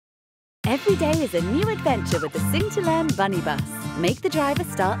Every day is a new adventure with the Sing-to-Learn Bunny Bus. Make the driver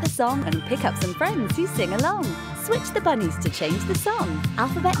start the song and pick up some friends who sing along. Switch the bunnies to change the song.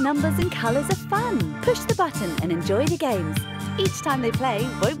 Alphabet numbers and colours are fun. Push the button and enjoy the games. Each time they play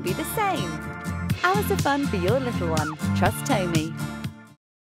won't be the same. Hours of fun for your little one. Trust Tommy.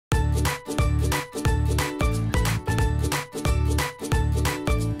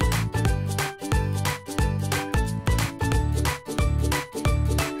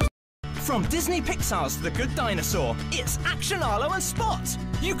 From Disney Pixar's The Good Dinosaur, it's Action Arlo and Spot!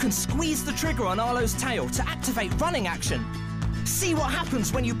 You can squeeze the trigger on Arlo's tail to activate running action. See what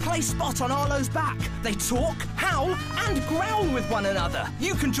happens when you play Spot on Arlo's back. They talk, howl, and growl with one another.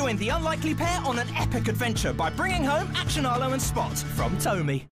 You can join the unlikely pair on an epic adventure by bringing home Action Arlo and Spot from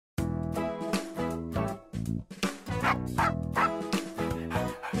Tommy.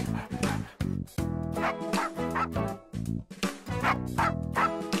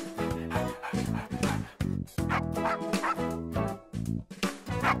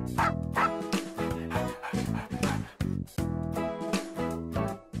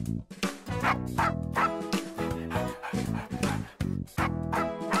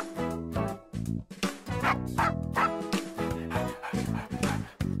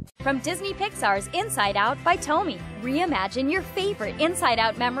 From Disney Pixar's Inside Out by Tommy. Reimagine your favorite Inside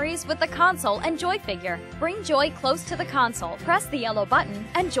Out memories with the console and Joy figure. Bring Joy close to the console, press the yellow button,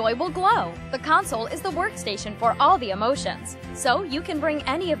 and Joy will glow. The console is the workstation for all the emotions. So you can bring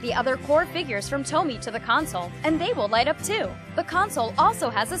any of the other core figures from Tommy to the console, and they will light up too. The console also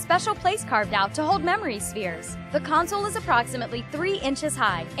has a special place carved out to hold memory spheres. The console is approximately 3 inches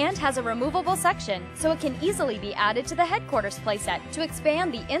high and has a removable section, so it can easily be added to the headquarters playset to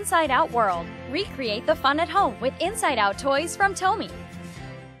expand the Inside Out world. Recreate the fun at home with Inside Out toys from Tommy.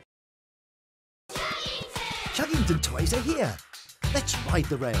 Chuggington toys are here. Let's ride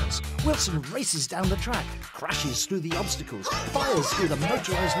the rails. Wilson races down the track, crashes through the obstacles, fires through the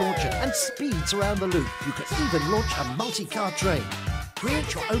motorised launcher, and speeds around the loop. You can even launch a multi-car train.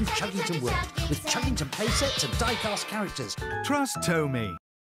 Create your own Chuggington world with Chuggington playsets and die-cast characters. Trust Tommy.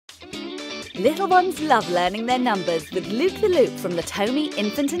 Little ones love learning their numbers with Luke the Loop from the Tommy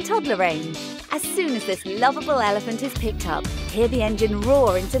Infant and Toddler range. As soon as this lovable elephant is picked up, hear the engine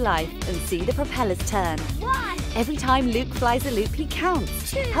roar into life and see the propellers turn. 1. Every time Luke flies a loop, he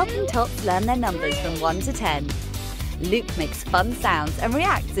counts, helping tots learn their numbers from 1 to 10. Luke makes fun sounds and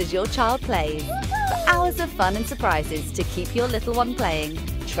reacts as your child plays. For hours of fun and surprises to keep your little one playing,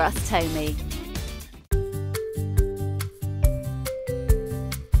 trust Tommy.